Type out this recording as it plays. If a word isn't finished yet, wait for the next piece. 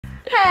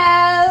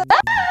Hello!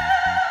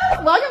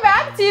 Welcome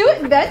back to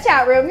the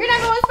chat room, your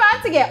number one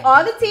spot to get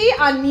all the tea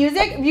on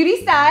music,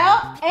 beauty,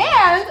 style,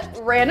 and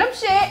random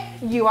shit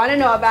you want to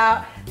know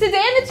about.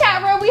 Today in the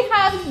chat room we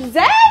have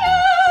Dayna!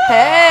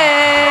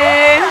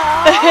 Hey!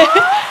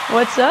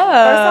 What's up?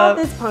 First off,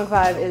 this punk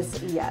vibe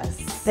is yes.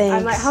 Thanks.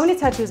 I'm like, how many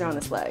tattoos are on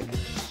this leg?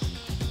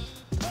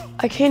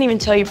 I can't even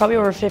tell you, probably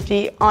over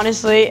 50,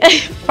 honestly.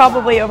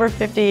 Probably over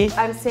 50.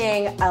 I'm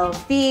seeing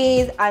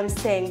LVs, I'm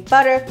seeing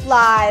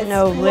butterflies,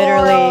 No,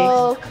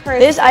 floral,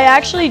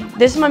 literally.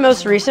 This is my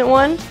most recent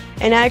one,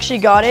 and I actually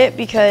got it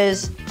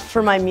because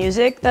for my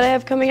music that I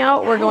have coming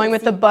out, we're going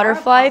with the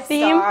butterfly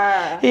theme.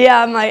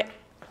 Yeah,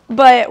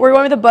 but we're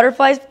going with the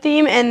butterfly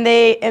theme, and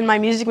my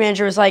music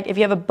manager was like, if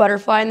you have a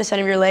butterfly in the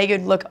center of your leg,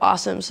 it would look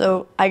awesome.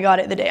 So I got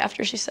it the day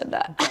after she said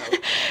that.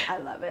 I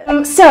love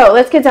it. So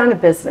let's get down to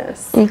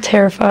business. I'm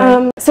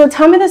terrified. So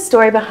tell me the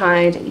story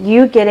behind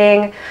you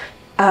getting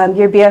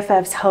your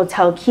BFF's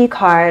hotel key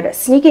card,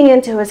 sneaking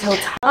into his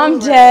hotel I'm room,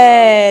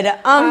 dead.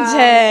 I'm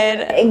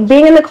dead.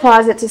 being in the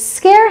closet to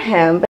scare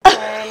him, but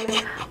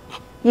then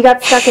you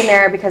got stuck in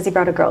there because he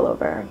brought a girl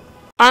over.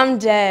 I'm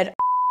dead.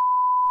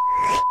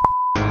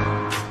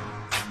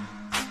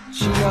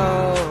 She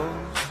knows,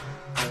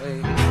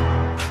 hey.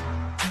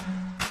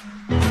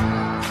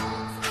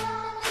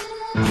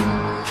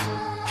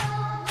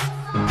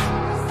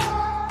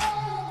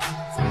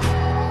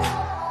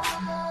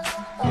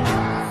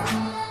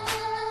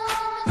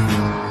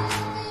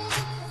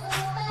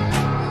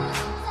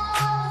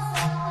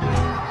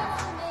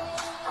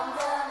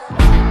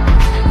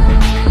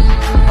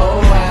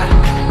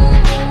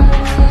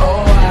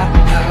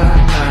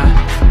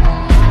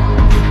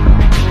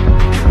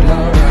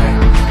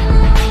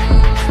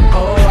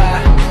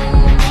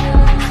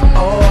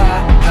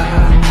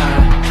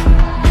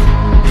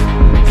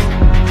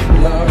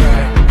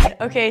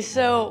 Okay,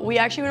 so we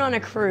actually went on a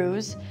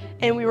cruise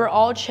and we were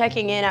all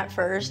checking in at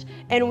first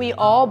and we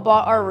all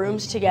bought our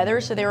rooms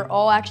together, so they were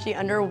all actually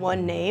under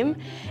one name.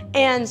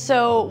 And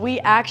so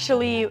we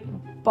actually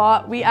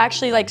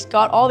like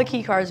got all the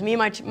key cards. Me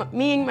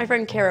and my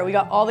friend Kara, we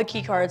got all the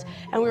key cards,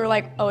 and we were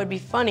like, oh, it'd be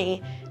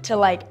funny to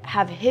like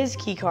have his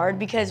key card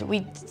because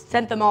we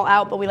sent them all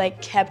out, but we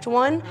like kept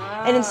one.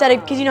 And instead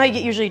of, because you know how you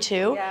get usually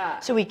two? Yeah.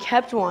 So we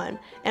kept one,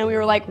 and we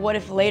were like, what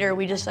if later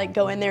we just like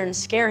go in there and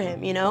scare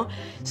him, you know?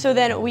 So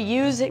then we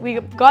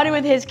got in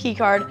with his key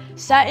card,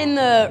 sat in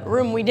the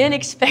room. We didn't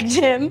expect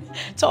him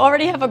to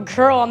already have a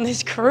girl on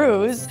this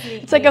cruise.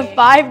 It's like a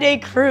 5-day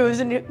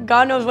cruise, and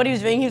God knows what he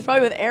was doing. He was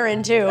probably with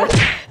Aaron too.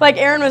 Like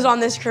Aaron was on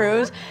this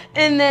cruise.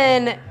 And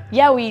then,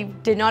 yeah, we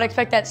did not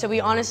expect that. So we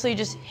honestly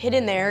just hid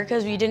in there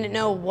because we didn't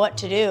know what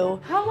to do.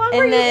 How long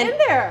were you in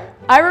there?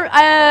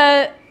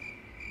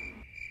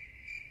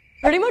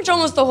 Pretty much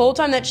almost the whole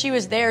time that she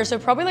was there, so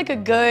probably like a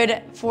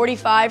good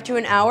 45 to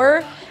an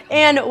hour.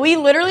 And we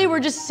literally were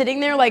just sitting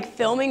there like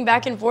filming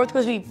back and forth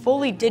because we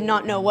fully did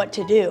not know what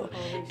to do.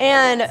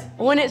 And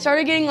when it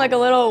started getting like a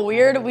little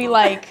weird, we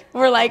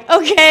were like,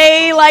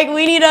 okay, like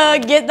we need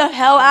to get the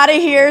hell out of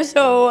here.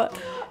 So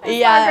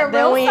yeah,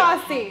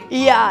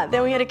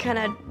 then we had to kind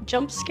of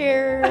jump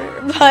scare,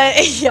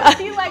 but yeah.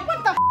 You like,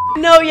 what the f?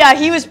 No, yeah,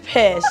 he was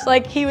pissed.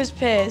 Like, he was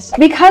pissed.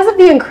 Because of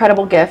the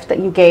incredible gift that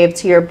you gave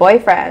to your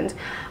boyfriend,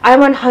 I'm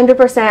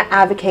 100%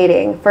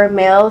 advocating for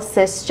male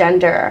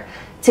cisgender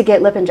to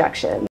get lip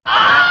injections.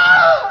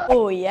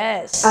 Oh,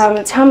 yes.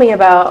 Tell me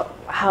about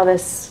how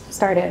this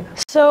started.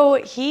 So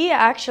he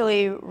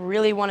actually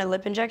really wanted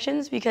lip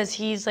injections because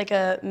he's like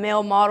a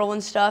male model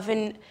and stuff,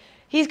 and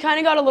he's kind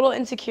of got a little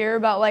insecure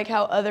about like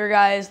how other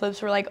guys'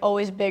 lips were like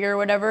always big or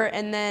whatever.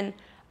 And then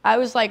I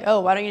was like,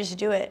 oh, why don't you just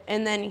do it?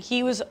 And then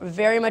he was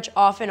very much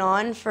off and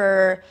on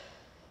for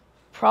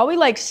probably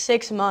like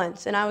 6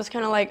 months. And I was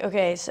kind of like,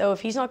 okay, so if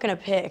he's not going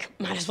to pick,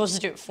 might as well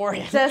just do it for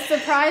him. Just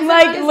surprise him.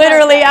 Like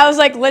literally, I was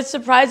like, let's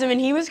surprise him.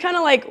 And he was kind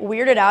of like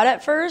weirded out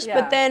at first.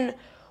 Yeah. But then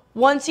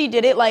once he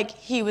did it, like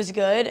he was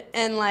good.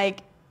 And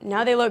like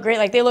now they look great.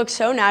 Like they look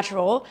so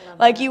natural.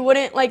 Like you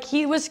wouldn't, like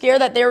he was scared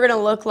that they were going to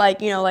look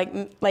like, you know,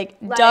 like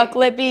duck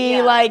lippy,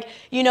 yeah. like,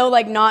 you know,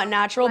 like not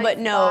natural. Like but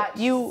no, spots.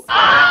 you,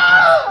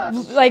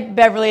 like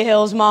Beverly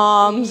Hills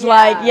moms,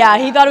 like, yeah,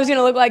 he thought it was going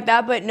to look like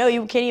that. But no,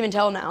 you can't even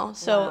tell now.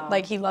 So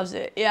like he loves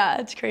it. Yeah,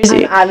 it's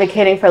crazy. I'm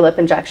advocating for lip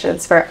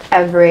injections for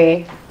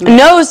every man.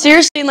 No,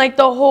 seriously, like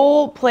the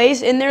whole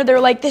place in there, they're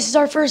like, this is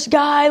our first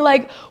guy.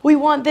 Like, we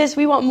want this.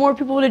 We want more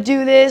people to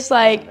do this.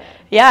 Like,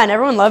 yeah, and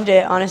everyone loved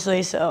it,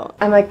 honestly, so.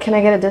 I'm like, can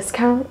I get a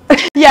discount?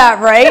 Yeah,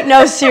 right?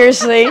 No,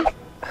 seriously.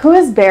 Who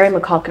is Barry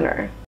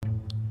McCulkiner?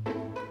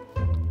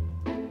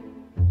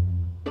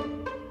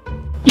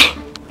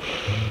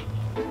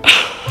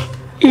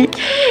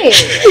 Hey.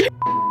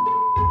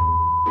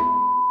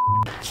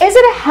 Is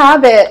it a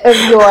habit of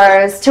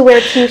yours to wear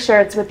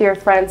t-shirts with your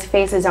friends'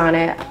 faces on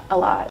it a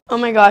lot? Oh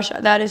my gosh,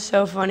 that is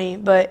so funny,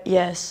 but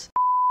yes.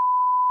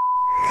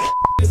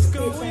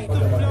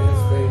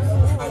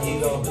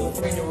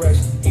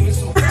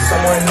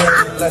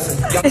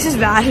 This is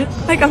bad.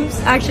 Like, I'm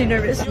actually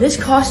nervous. This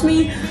cost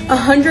me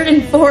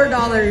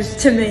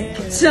 $104 to make.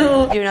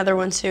 So, do another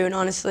one soon,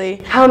 honestly.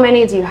 How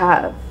many do you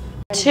have?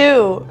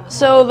 2.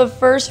 So the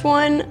first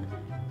one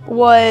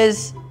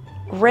was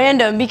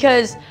random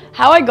because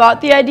how I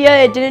got the idea,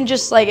 it didn't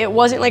just like, it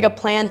wasn't like a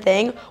planned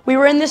thing. We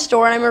were in this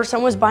store and I remember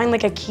someone was buying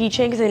like a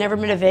keychain because they'd never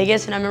been to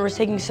Vegas, and I remember it was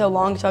taking so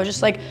long, so I was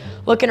just like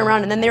looking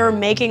around, and then they were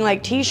making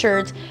like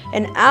t-shirts,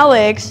 and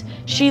Alex,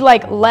 she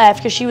like left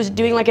because she was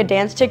doing like a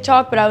dance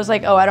TikTok, but I was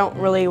like, oh, I don't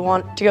really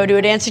want to go do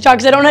a dance TikTok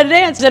because I don't know how to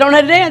dance.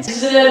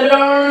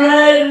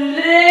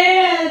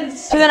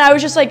 So then I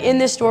was just like in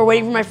this store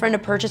waiting for my friend to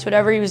purchase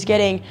whatever he was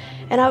getting,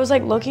 and I was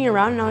like looking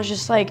around and I was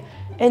just like,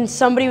 and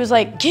somebody was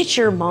like, get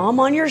your mom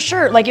on your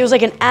shirt. Like it was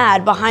like an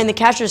ad behind the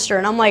cash register.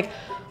 And I'm like,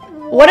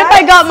 what if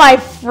I got my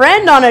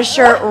friend on a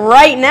shirt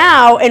right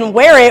now and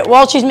wear it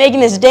while she's making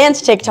this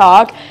dance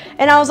TikTok?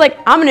 And I was like,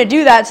 I'm gonna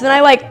do that. So then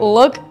I like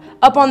look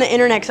up on the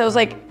internet because I was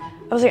like,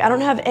 I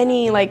don't have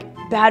any like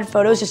bad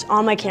photos just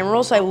on my camera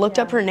roll. So I looked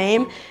up her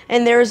name,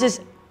 and there was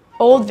this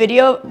old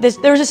video,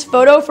 there was this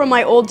photo from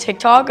my old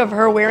TikTok of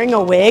her wearing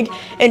a wig,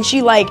 and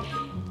she like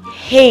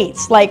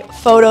hates like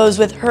photos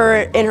with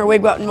her in her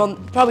wig. Well,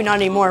 probably not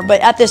anymore,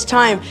 but at this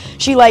time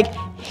she like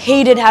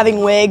hated having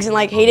wigs and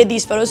like hated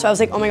these photos. So I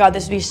was like, oh my god,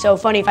 this would be so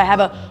funny if I have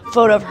a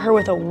photo of her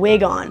with a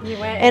wig on.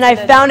 And I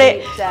found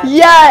it.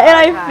 Yeah, and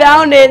I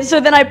found it. So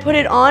then I put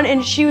it on,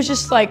 and she was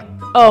just like,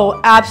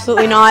 oh,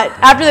 absolutely not.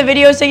 After the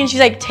video was taken, she's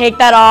like, take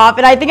that off.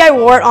 And I think I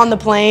wore it on the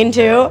plane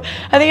too.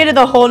 I think I did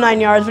the whole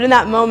 9 yards, but in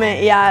that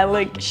moment, yeah,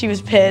 like she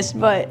was pissed,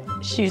 but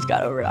she's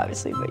got over it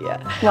obviously, but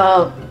yeah.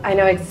 Well, I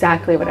know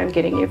exactly what I'm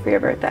getting you for your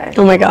birthday.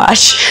 Oh my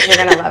gosh. You're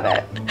gonna love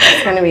it.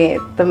 It's gonna be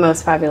the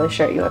most fabulous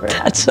shirt you ever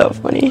had. That's so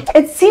funny.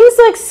 It seems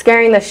like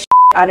scaring the shit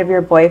out of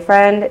your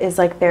boyfriend is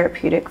like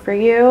therapeutic for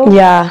you.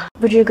 Yeah.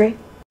 Would you agree?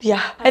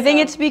 Yeah. I think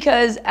it's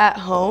because at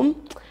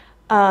home,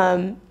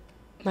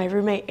 my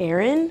roommate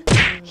Aaron,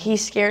 he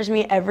scares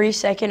me every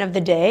second of the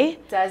day.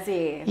 Does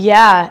he?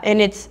 Yeah, and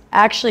it's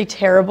actually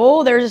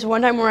terrible. There was this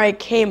one time where I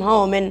came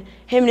home and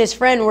him and his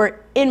friend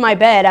were in my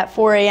bed at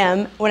 4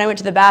 a.m. when I went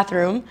to the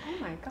bathroom.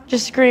 Oh my god.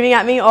 Just screaming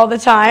at me all the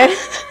time.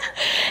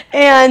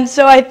 And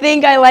so I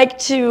think I like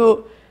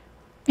to,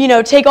 you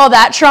know, take all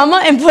that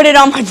trauma and put it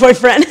on my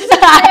boyfriend.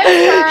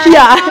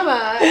 Yeah.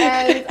 Trauma,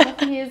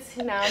 and he's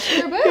now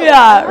your boo.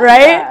 Yeah,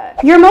 right?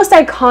 That. Your most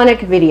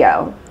iconic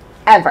video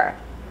ever.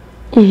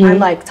 I'm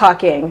like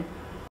talking.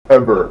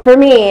 Ever. For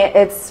me,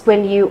 it's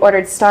when you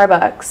ordered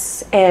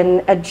Starbucks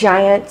in a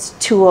giant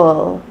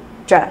tulle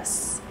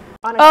dress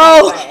on a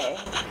subway.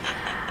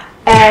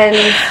 And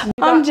you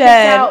got kicked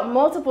out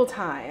multiple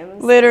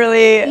times.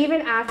 Literally.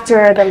 Even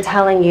after them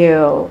telling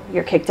you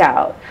you're kicked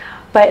out.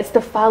 But it's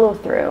the follow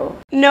through.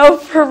 No,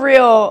 for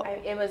real.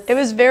 It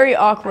was very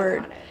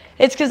awkward. iconic.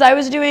 It's because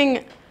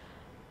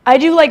I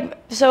do like,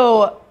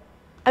 so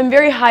I'm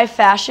very high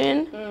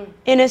fashion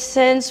in a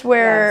sense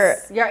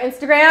where. Yes. Your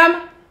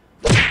Instagram.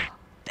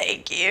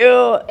 Thank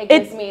you. It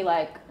gives me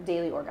like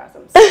daily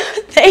orgasms.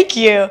 Thank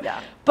you.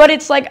 Yeah. But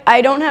it's like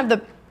I don't have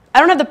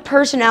the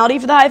personality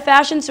for the high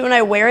fashion, so when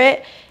I wear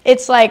it,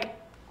 it's like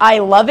I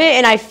love it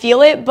and I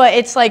feel it, but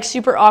it's like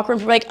super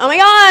awkward for like, oh my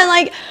god,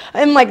 like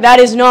I'm like,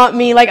 that is not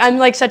me. Like I'm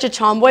like such a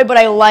tomboy, but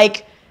I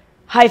like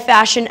high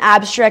fashion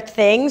abstract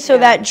things. So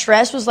that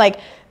dress was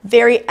like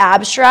very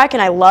abstract,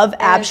 and I love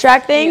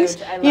abstract things.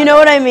 You know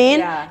what I mean?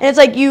 Yeah. And it's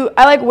like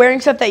I like wearing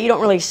stuff that you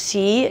don't really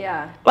see.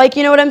 Yeah. Like,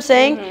 you know what I'm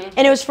saying?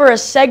 And it was for a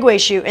Segway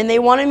shoot, and they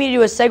wanted me to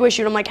do a Segway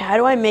shoot. I'm like, how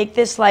do I make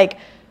this like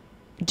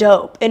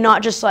dope and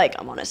not just like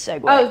I'm on a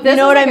Segway? Oh, this you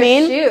know was what like I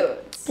mean? A shoot.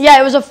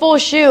 Yeah, it was a full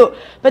shoot,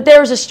 but there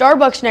was a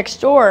Starbucks next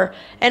door,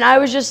 and I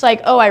was just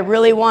like, oh, I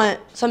really want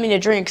something to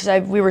drink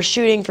because we were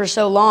shooting for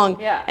so long.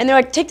 Yeah. And they're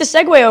like, take the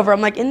Segway over. I'm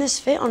like, in this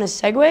fit on a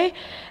Segway?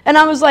 And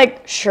I was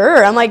like,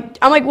 sure. I'm like,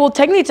 well,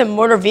 technically it's a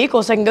motor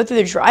vehicle, so I can go through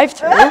the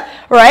drive-thru,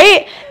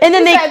 right? And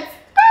then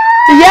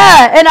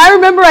yeah, and I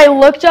remember I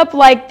looked up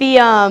like the,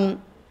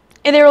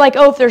 and they were like,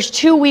 oh, if there's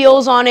 2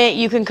 wheels on it,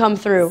 you can come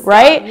through,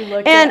 right?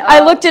 And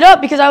I looked it up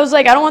because I was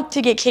like, I don't want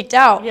to get kicked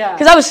out. Yeah.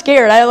 Because I was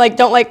scared. I like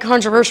don't like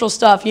controversial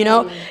stuff, you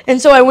know?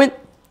 And so I went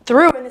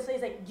through, and this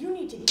lady's like, you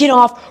need to get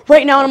off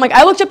right now. And I'm like,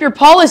 I looked up your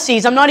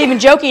policies. I'm not even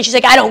joking. And she's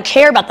like, I don't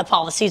care about the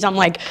policies. I'm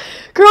like,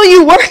 girl,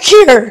 you work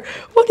here.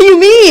 What do you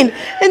mean?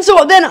 And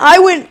so then I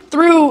went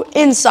through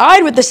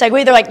inside with the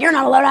Segway. They're like, you're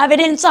not allowed to have it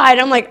inside.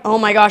 I'm like, oh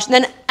my gosh. And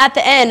then at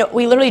the end,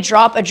 we literally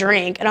drop a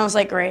drink. And I was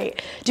like,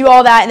 great. Do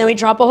all that. And then we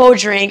drop a whole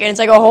drink. And it's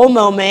like a whole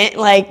moment.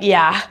 Like,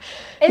 yeah.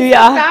 It's the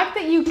fact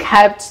that you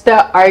kept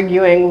the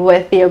arguing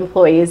with the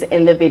employees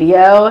in the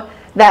video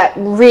that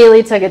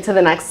really took it to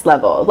the next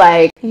level.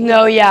 Like,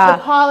 no, yeah.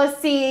 The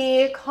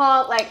policy,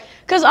 like.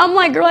 Because I'm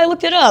like, girl, I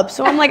looked it up.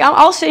 So I'm like,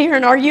 I'll sit here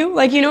and argue.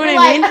 Like, you know what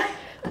I mean?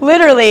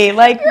 Literally,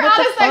 like, you're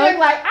honestly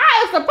like,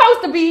 I am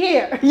supposed to be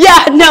here.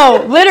 Yeah,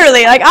 no,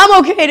 literally, like, I'm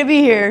okay to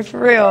be here, for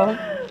real.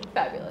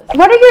 Fabulous.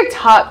 What are your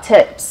top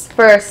tips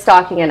for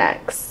stalking an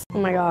ex? Oh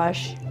my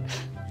gosh,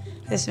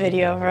 this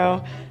video,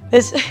 bro.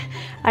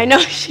 I know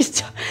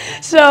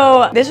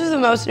so this was the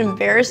most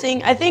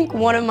embarrassing, I think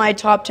one of my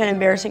top 10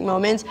 embarrassing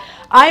moments.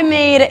 I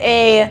made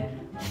a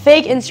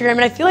fake Instagram,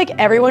 and I feel like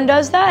everyone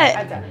does that.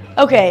 I've done it.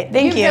 Okay,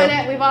 thank you. You've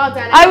done it, we've all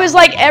done it. I was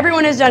like,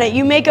 everyone has done it.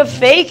 You make a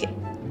fake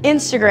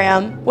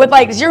Instagram with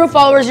like 0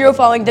 followers, 0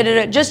 following,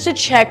 just to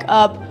check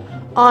up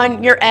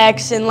on your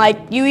ex, and like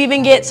you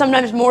even get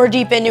sometimes more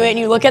deep into it and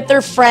you look at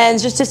their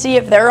friends just to see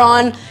if they're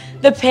on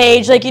the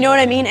page, like, you know what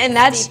I mean? And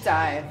that's, deep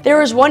dive. There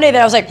was one day that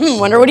I was like,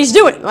 wonder what he's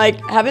doing. Like,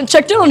 haven't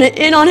checked in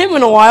on him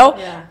in a while.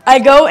 Yeah. I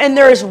go and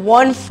there is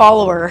 1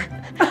 follower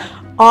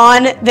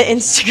on the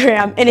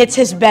Instagram, and it's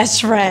his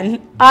best friend.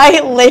 I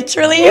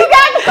literally. You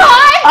got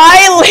caught?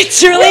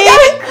 You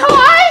got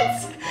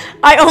caught?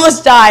 I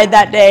almost died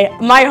that day.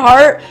 My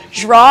heart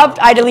dropped.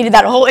 I deleted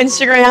that whole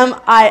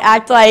Instagram. I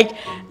act like,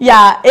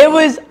 yeah, it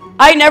was,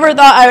 I never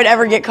thought I would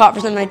ever get caught for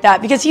something like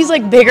that because he's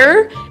like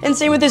bigger, and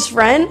same with his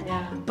friend.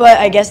 Yeah. But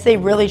I guess they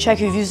really check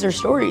who views their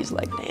stories.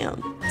 Like,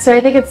 damn. So I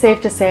think it's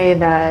safe to say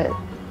that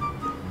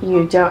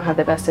you don't have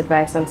the best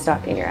advice on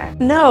stalking your ex.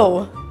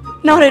 No,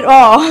 not at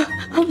all.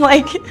 I'm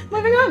like,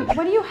 moving on.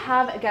 What do you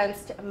have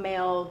against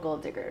male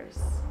gold diggers?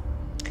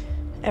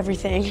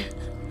 Everything.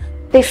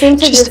 They seem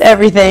to just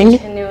everything.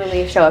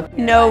 continually show up.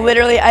 No,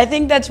 literally, I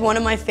think that's one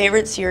of my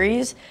favorite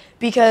series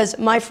because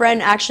my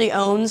friend actually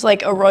owns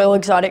like a Royal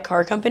Exotic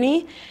car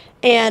company.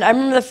 And I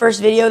remember the first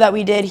video that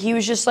we did, he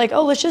was just like,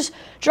 oh, let's just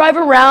drive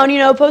around, you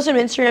know, post some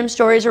Instagram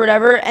stories or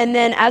whatever. And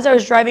then as I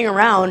was driving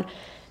around,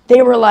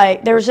 there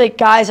was like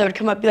guys that would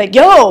come up and be like,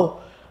 yo,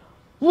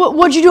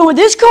 what you doing with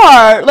this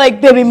car? Like,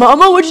 baby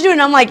mama, what you doing?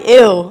 And I'm like,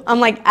 ew. I'm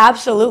like,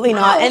 absolutely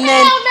not. Oh, and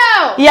then, hell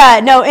no.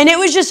 Yeah, no. And it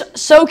was just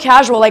so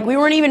casual. Like, we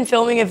weren't even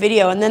filming a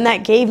video. And then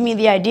that gave me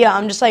the idea.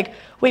 I'm just like,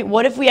 wait,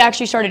 what if we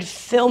actually started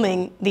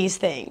filming these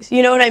things?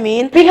 You know what I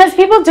mean? Because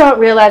people don't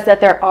realize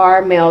that there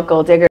are male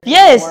gold diggers.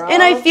 Yes,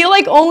 and I feel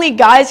like only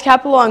guys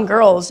capital on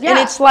girls. Yeah. And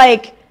it's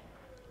like,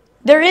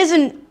 there is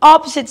an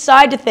opposite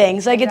side to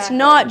things. Like, it's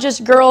not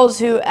just girls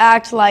who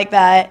act like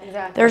that.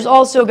 Exactly. There's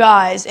also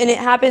guys. And it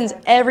happens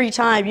every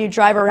time you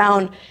drive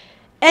around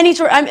any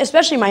sort,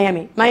 especially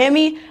Miami.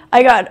 Miami,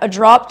 I got a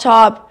drop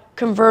top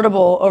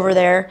convertible over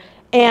there.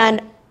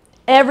 And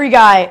every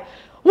guy,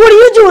 what are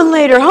you doing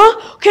later,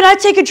 huh? Can I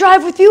take a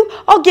drive with you?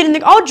 I'll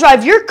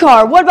drive your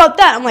car. What about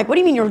that? I'm like, what do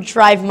you mean you'll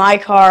drive my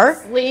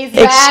car? Sleaze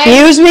bag.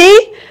 Excuse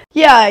me?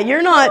 Yeah,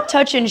 you're not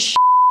touching shit.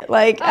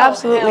 Like,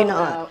 absolutely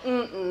hell not.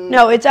 No.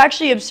 No, it's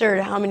actually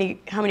absurd how many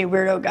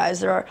weirdo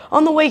guys there are.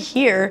 On the way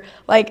here,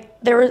 like,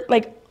 there were,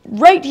 like,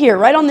 right here,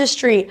 right on this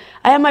street,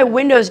 I have my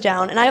windows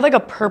down, and I have, like,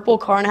 a purple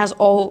car, and it has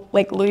all,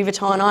 like, Louis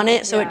Vuitton on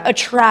it, so it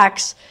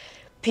attracts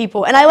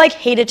people. And I, like,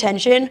 hate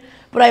attention,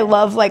 but I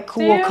love, like,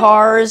 cool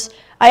cars.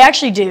 I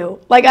actually do.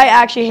 Like, I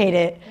actually hate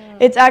it.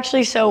 It's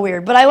actually so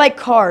weird. But I like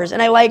cars,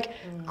 and I like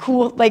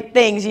cool, like,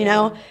 things, you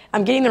know?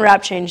 I'm getting the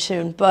wrap change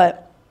soon,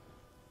 but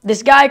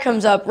this guy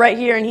comes up right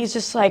here, and he's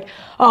just like,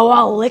 oh,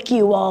 I'll lick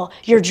you while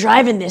you're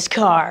driving this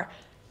car.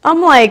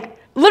 I'm like,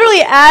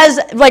 literally as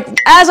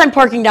I'm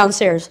parking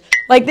downstairs.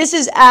 Like, this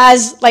is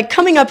like,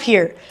 coming up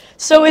here.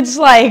 So it's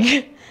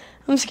like,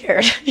 I'm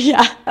scared.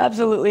 Yeah,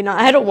 absolutely not.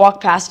 I had to walk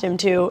past him,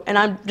 too, and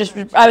I was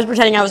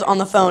pretending I was on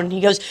the phone.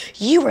 He goes,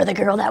 you were the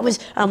girl that was,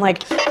 I'm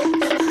like,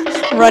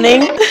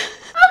 running.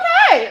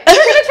 Okay, we're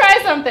gonna try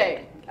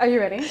something. Are you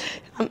ready?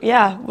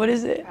 Yeah, what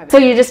is it? So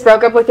you just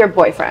broke up with your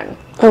boyfriend.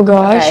 Oh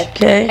gosh,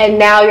 okay. And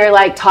now you're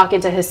like talking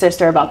to his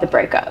sister about the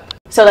breakup.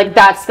 So like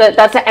that's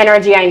the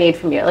energy I need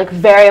from you. Like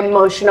very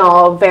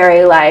emotional,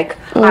 very like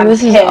I'm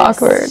this pissed. is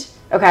awkward.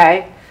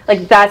 Okay?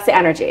 Like that's the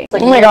energy.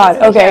 Like, oh my god,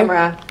 okay.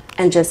 Camera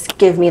and just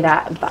give me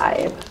that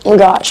vibe. Oh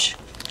gosh.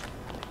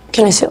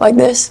 Can I sit like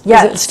this?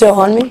 Yes. Is it still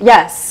on me?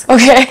 Yes.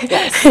 Okay.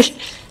 Yes.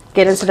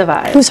 Get into the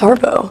vibe. Who's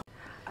Harpo?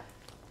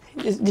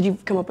 Did you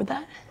come up with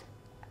that?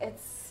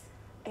 It's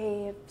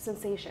a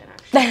sensation,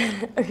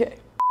 actually. Okay.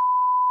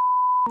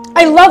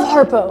 I love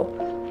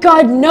Harpo.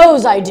 God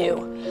knows I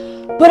do.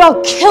 But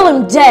I'll kill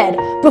him dead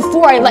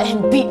before I let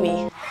him beat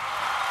me.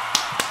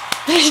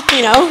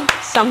 You know,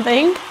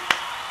 something.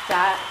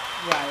 That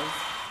was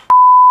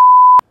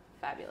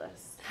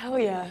fabulous. Hell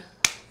yeah.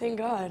 Thank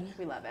God.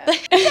 We love it.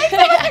 Thanks so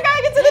much for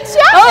going into the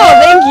chat.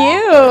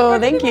 Oh,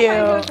 thank you. Thank you.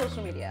 On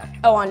social media.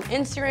 Oh, on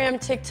Instagram,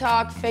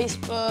 TikTok,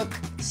 Facebook,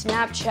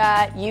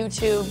 Snapchat,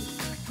 YouTube,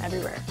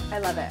 everywhere. I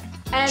love it.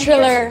 And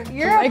Triller.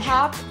 You're a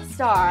pop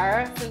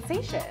star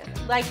sensation.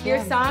 Like your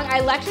song, I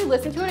actually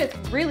listened to it.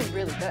 It's really,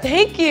 really good.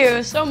 Thank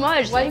you so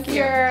much. What's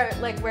your,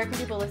 like, where can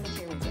people listen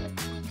to your music?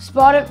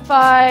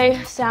 Spotify,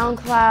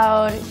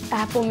 SoundCloud,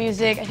 Apple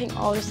Music. I think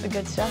all just the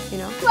good stuff, you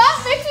know.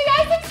 Well, make sure you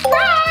guys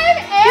subscribe.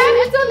 And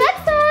until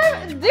next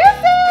time,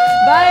 deuces.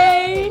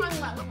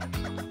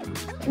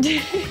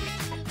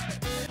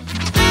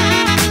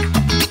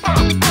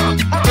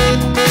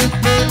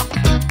 Bye.